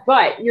internet,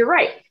 but you're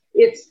right.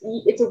 It's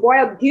a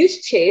wild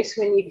goose chase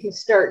when you can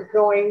start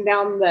going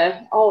down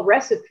the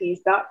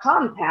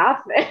allrecipes.com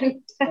path.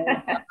 And, oh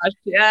gosh,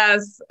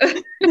 yes.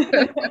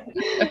 and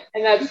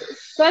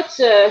that's such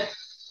a,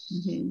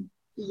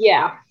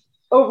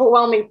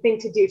 overwhelming thing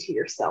to do to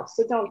yourself.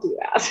 So don't do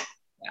that.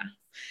 Yeah.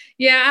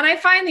 Yeah. And I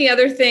find the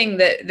other thing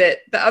that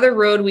the other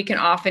road we can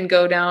often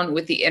go down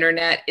with the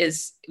internet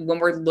is when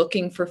we're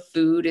looking for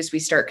food is we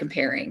start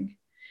comparing.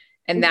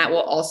 And that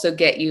will also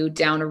get you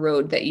down a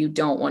road that you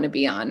don't want to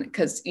be on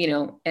because,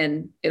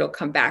 and it'll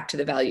come back to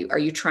the value. Are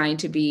you trying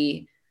to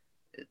be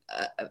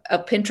a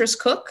Pinterest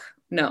cook?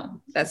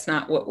 No, that's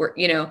not what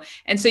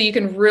and so you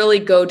can really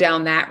go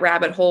down that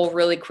rabbit hole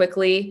really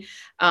quickly.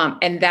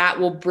 And that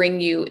will bring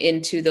you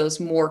into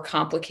those more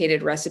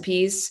complicated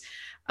recipes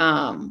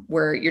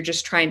where you're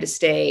just trying to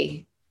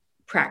stay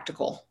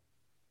practical.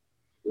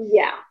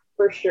 Yeah,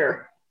 for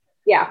sure.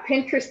 Yeah,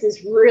 Pinterest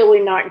is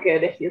really not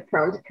good if you're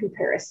prone to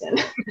comparison.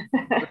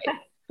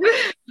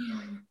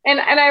 and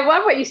I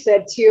love what you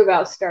said too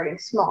about starting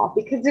small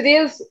because it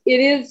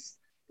is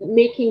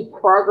making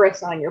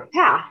progress on your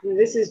path. And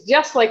this is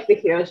just like the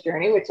hero's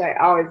journey, which I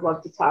always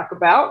love to talk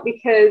about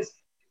because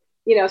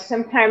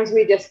sometimes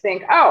we just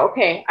think, oh,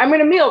 okay, I'm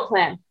going to meal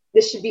plan.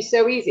 This should be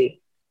so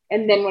easy.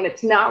 And then when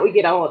it's not, we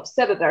get all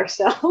upset at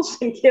ourselves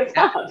and give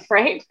up,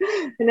 right?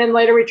 And then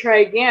later we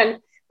try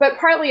again. But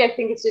partly, I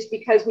think it's just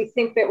because we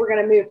think that we're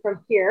going to move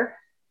from here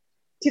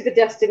to the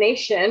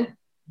destination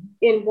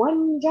in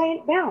one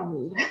giant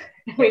bound.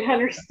 We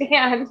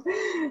understand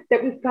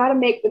that we've got to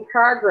make the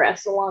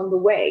progress along the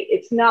way.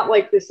 It's not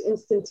like this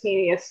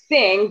instantaneous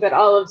thing that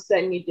all of a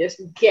sudden you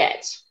just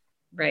get.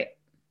 Right.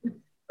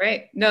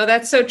 Right. No,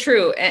 that's so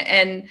true.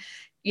 And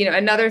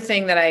another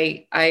thing that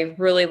I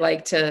really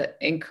like to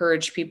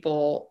encourage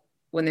people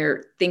when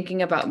they're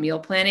thinking about meal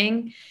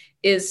planning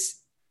is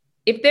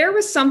if there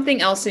was something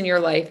else in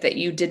your life that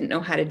you didn't know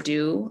how to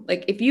do,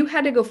 like if you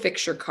had to go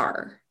fix your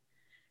car,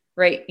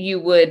 right, you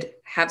would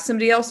have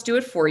somebody else do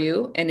it for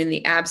you. And in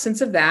the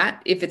absence of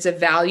that, if it's a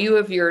value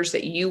of yours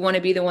that you want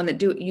to be the one that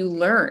do it, you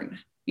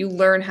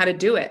learn how to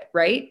do it,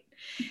 right?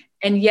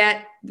 And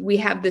yet we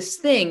have this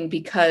thing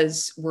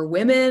because we're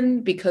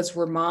women, because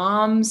we're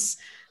moms.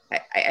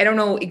 I don't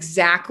know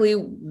exactly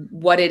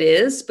what it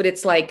is, but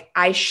it's like,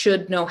 I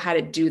should know how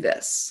to do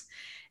this.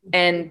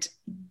 And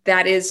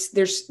that is,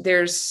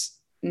 there's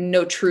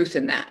no truth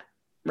in that,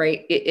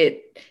 right?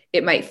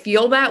 It might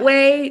feel that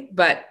way,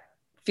 but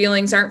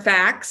feelings aren't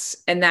facts.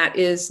 And that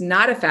is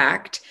not a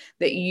fact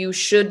that you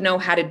should know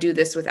how to do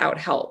this without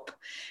help.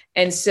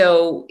 And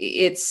so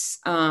it's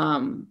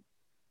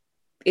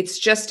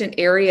just an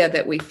area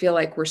that we feel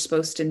like we're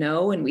supposed to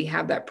know, and we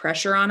have that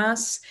pressure on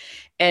us.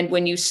 And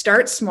when you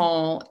start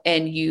small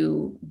and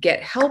you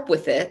get help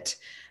with it,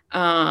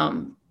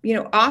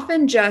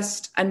 often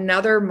just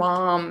another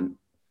mom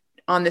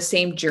on the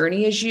same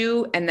journey as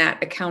you and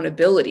that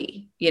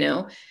accountability,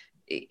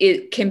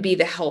 it can be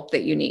the help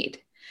that you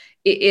need.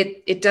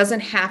 It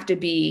doesn't have to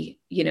be,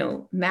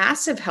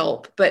 massive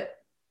help, but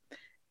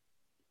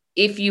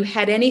if you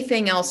had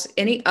anything else,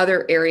 any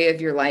other area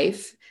of your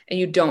life, and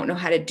you don't know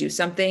how to do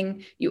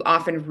something, you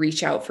often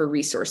reach out for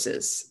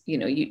resources.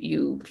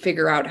 You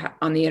figure out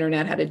on the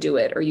internet how to do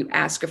it, or you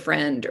ask a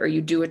friend, or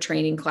you do a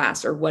training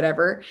class or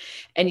whatever.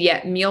 And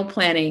yet meal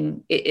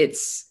planning,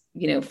 it's,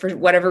 for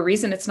whatever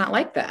reason, it's not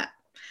like that.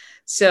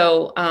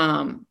 So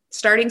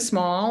starting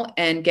small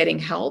and getting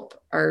help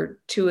are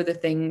two of the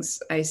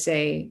things I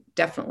say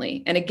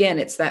definitely. And again,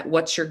 it's that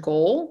what's your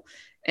goal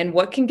and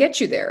what can get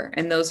you there?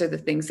 And those are the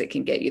things that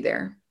can get you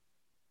there.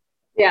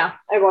 Yeah,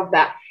 I love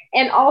that.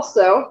 And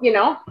also,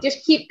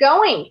 just keep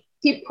going,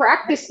 keep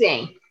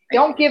practicing.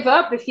 Don't give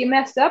up if you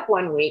messed up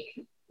 1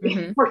 week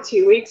or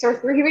 2 weeks or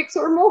 3 weeks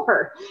or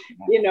more.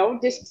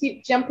 Just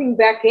keep jumping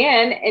back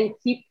in and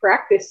keep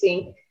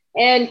practicing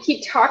and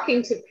keep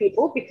talking to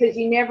people because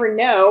you never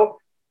know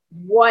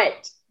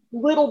what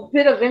little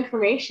bit of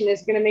information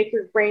is going to make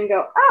your brain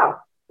go, oh,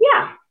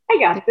 yeah, I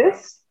got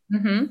this.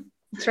 Mm-hmm.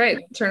 That's right.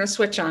 Turn a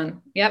switch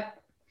on. Yep.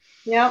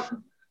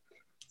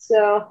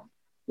 So,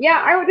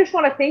 yeah, I would just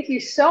want to thank you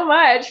so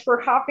much for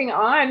hopping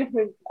on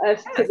with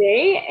us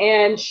today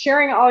and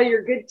sharing all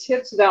your good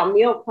tips about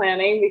meal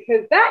planning,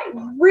 because that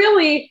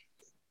really,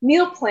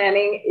 meal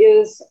planning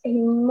is a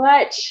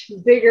much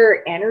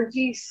bigger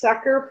energy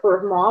sucker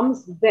for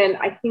moms than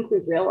I think we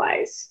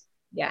realize.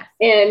 Yeah.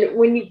 And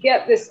when you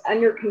get this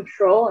under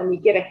control and you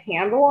get a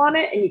handle on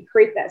it and you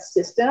create that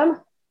system,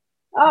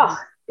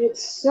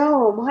 it's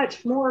so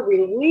much more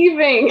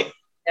relieving.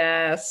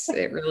 Yes,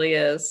 it really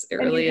is. It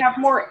and really you have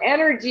more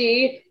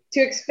energy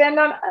to expend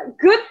on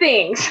good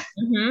things,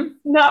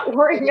 not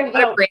worrying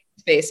about brain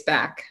space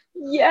back.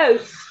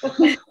 Yes,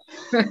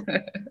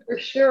 for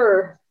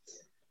sure.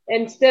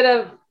 Instead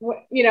of,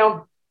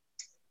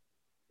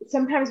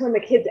 sometimes when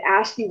the kids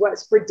ask you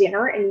what's for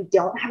dinner and you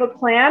don't have a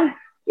plan,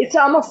 it's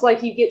almost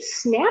like you get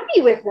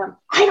snappy with them.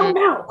 I don't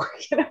know,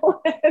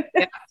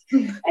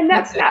 and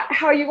that's not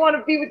how you want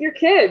to be with your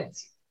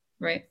kids.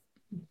 Right.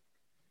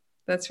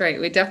 That's right.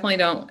 We definitely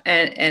don't.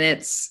 And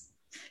it's,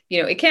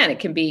 it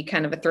can be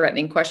kind of a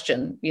threatening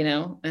question,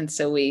 and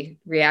so we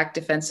react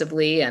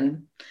defensively.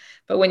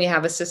 But when you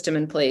have a system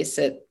in place,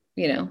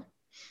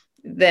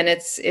 then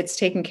it's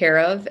taken care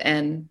of,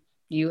 and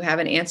you have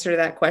an answer to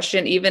that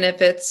question, even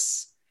if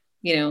it's,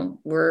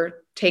 we're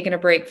taking a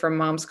break from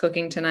mom's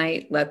cooking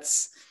tonight.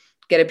 Let's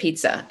get a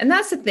pizza. And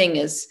that's the thing,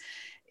 is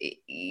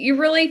you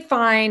really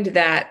find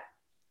that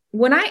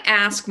when I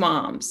ask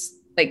moms,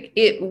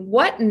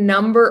 what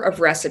number of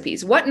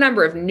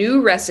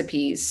new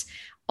recipes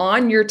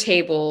on your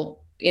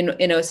table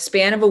in a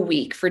span of a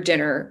week for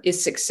dinner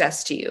is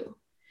success to you?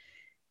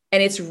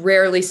 And it's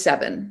rarely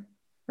 7,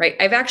 right?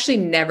 I've actually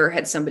never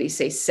had somebody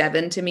say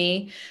 7 to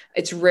me.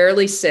 It's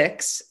rarely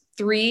 6,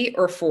 3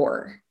 or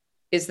 4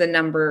 is the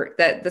number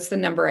that's the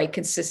number I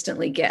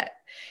consistently get,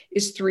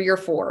 is 3 or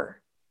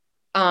 4.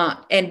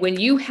 And when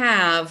you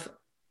have,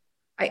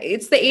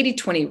 it's the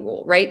 80-20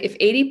 rule, right? If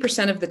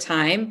 80% of the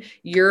time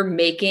you're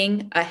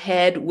making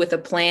ahead with a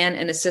plan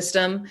and a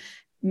system,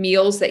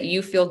 meals that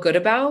you feel good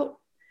about,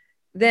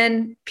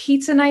 then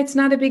pizza night's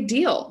not a big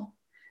deal.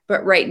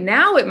 But right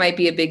now it might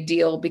be a big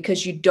deal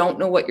because you don't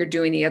know what you're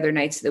doing the other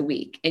nights of the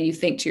week. And you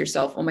think to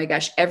yourself, oh my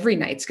gosh, every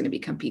night's going to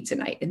become pizza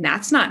night. And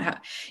that's not how,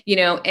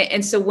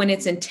 and so when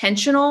it's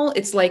intentional,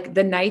 it's like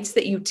the nights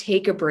that you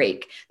take a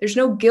break, there's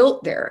no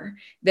guilt there.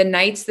 The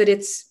nights that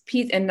it's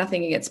pizza, and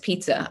nothing against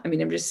pizza. I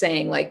mean, I'm just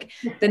saying, like,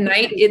 the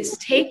night it's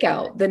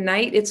takeout, the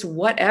night it's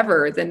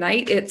whatever, the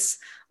night it's,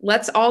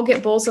 let's all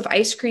get bowls of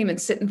ice cream and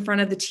sit in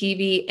front of the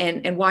TV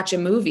and watch a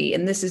movie.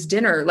 And this is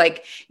dinner.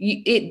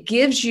 It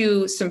gives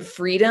you some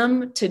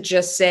freedom to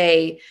just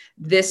say,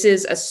 this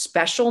is a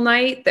special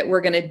night that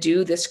we're going to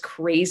do this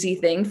crazy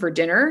thing for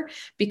dinner,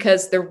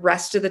 because the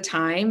rest of the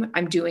time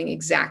I'm doing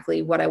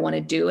exactly what I want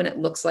to do. And it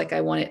looks like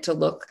I want it to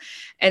look.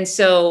 And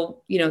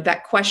so,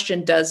 that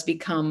question does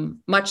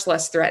become much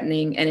less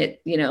threatening, and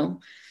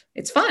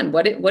it's fun.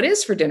 What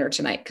is for dinner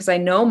tonight? Because I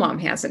know mom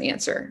has an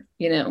answer,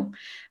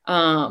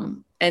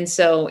 and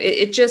so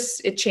it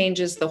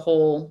changes the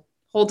whole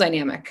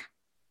dynamic.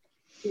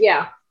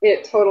 Yeah,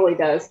 it totally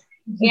does.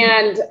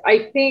 And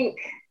I think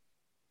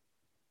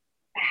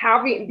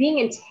being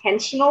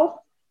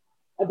intentional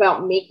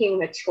about making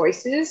the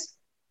choices,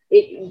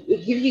 it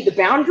gives you the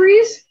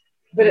boundaries,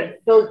 but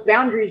those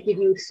boundaries give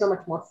you so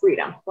much more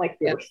freedom, like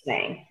you were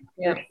saying.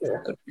 Yeah.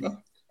 Sure.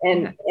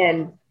 And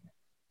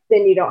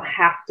then you don't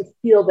have to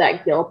feel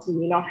that guilt,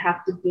 and you don't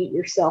have to beat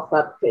yourself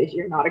up because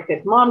you're not a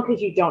good mom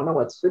because you don't know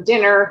what's for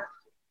dinner.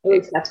 At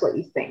least that's what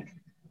you think,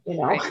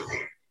 Right.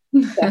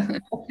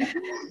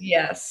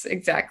 Yes,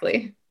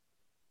 exactly.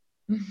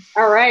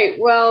 All right.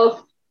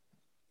 Well,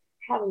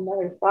 I had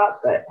another thought,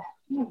 but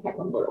I can't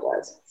remember what it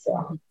was.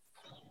 So,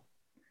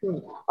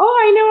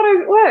 I know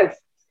what it was.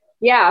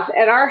 Yeah,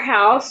 at our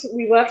house,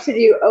 we love to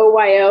do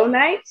OYO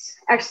nights.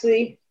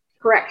 Actually,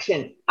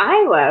 correction,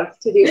 I love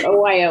to do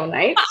OYO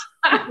nights.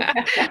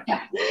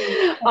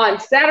 On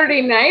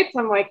Saturday nights,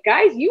 I'm like,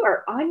 guys, you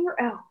are on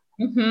your own.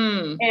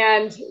 Mm-hmm.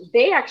 And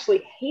they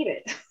actually hate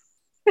it.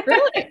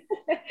 Really?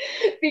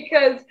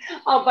 Because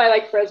I'll buy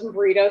like frozen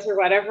burritos or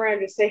whatever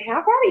and just say, how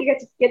about it? You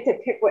get to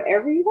pick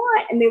whatever you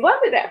want. And they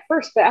loved it at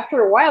first, but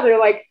after a while, they're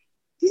like,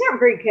 these aren't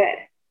very good.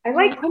 I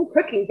like home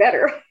cooking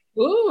better.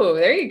 Ooh,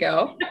 there you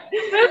go.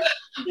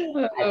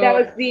 That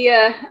was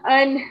the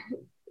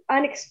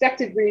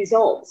unexpected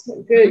results.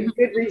 Good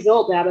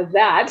result out of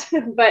that.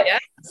 But yes.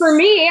 For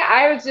me,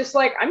 I was just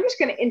like, I'm just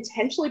going to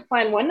intentionally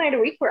plan one night a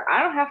week where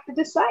I don't have to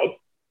decide.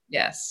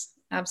 Yes,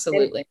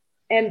 absolutely.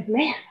 And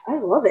man, I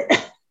love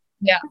it.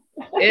 Yeah,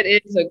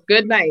 it is a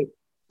good night.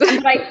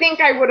 But I think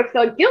I would have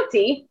felt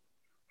guilty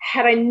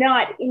had I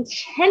not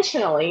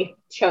intentionally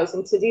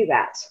chosen to do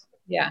that.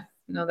 Yeah,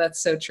 no,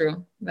 that's so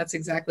true. That's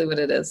exactly what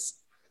it is.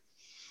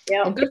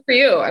 Yeah. Well, good for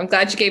you. I'm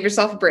glad you gave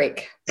yourself a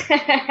break.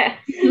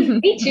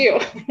 Me too.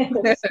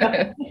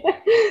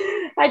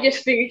 I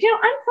just figured,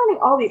 I'm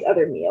planning all these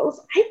other meals.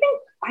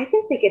 I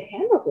think they could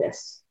handle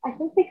this. I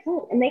think they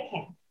could, and they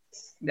can.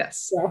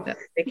 Yes, so. Yes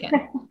they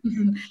can.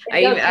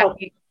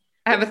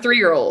 I have a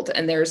 3-year-old,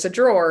 and there's a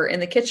drawer in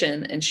the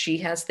kitchen, and she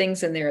has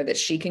things in there that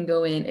she can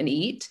go in and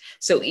eat.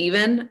 So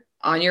even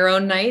on your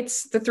own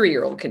nights, the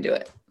 3-year-old can do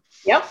it.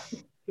 Yep.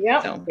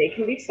 So. They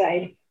can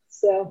decide.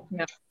 So.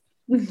 Yeah.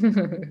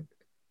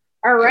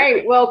 All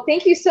right. Well,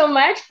 thank you so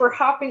much for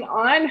hopping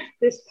on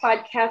this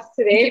podcast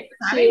today. Thank you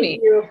for having me.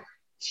 You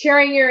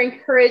sharing your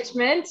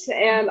encouragement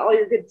and all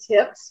your good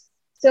tips.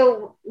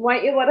 So why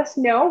don't you let us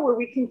know where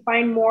we can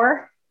find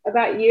more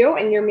about you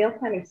and your meal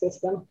planning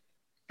system?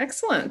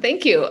 Excellent.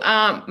 Thank you.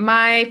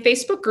 My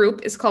Facebook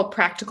group is called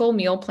Practical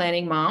Meal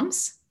Planning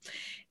Moms,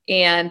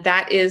 and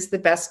that is the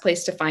best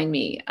place to find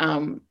me.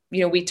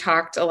 We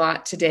talked a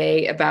lot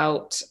today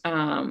about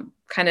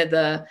kind of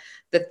the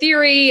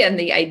theory and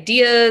the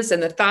ideas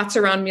and the thoughts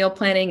around meal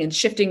planning and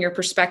shifting your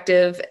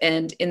perspective.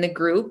 And in the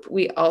group,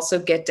 we also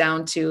get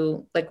down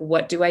to like,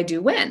 what do I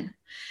do when?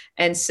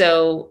 And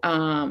so,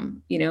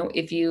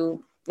 if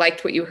you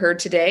liked what you heard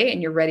today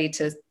and you're ready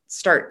to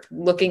start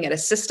looking at a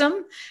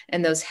system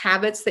and those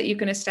habits that you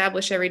can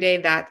establish every day,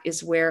 that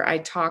is where I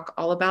talk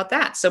all about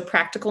that. So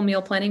Practical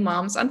Meal Planning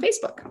Moms on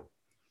Facebook.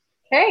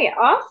 Okay,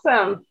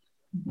 awesome.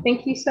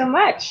 Thank you so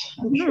much.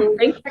 I'm sure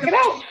we'll check it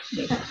out.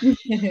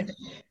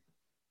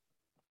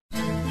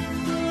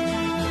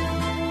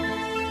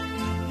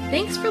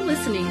 Thanks for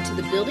listening to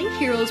the Building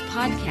Heroes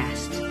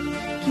podcast.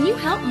 Can you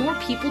help more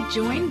people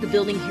join the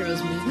Building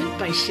Heroes movement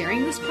by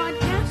sharing this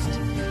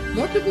podcast?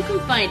 More people can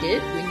find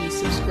it when you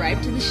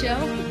subscribe to the show,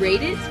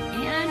 rate it,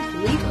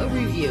 and leave a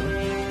review.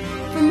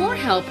 For more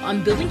help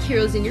on building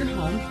heroes in your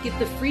home, get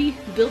the free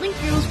Building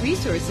Heroes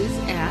resources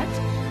at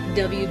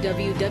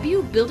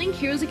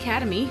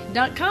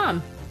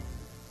www.buildingheroesacademy.com.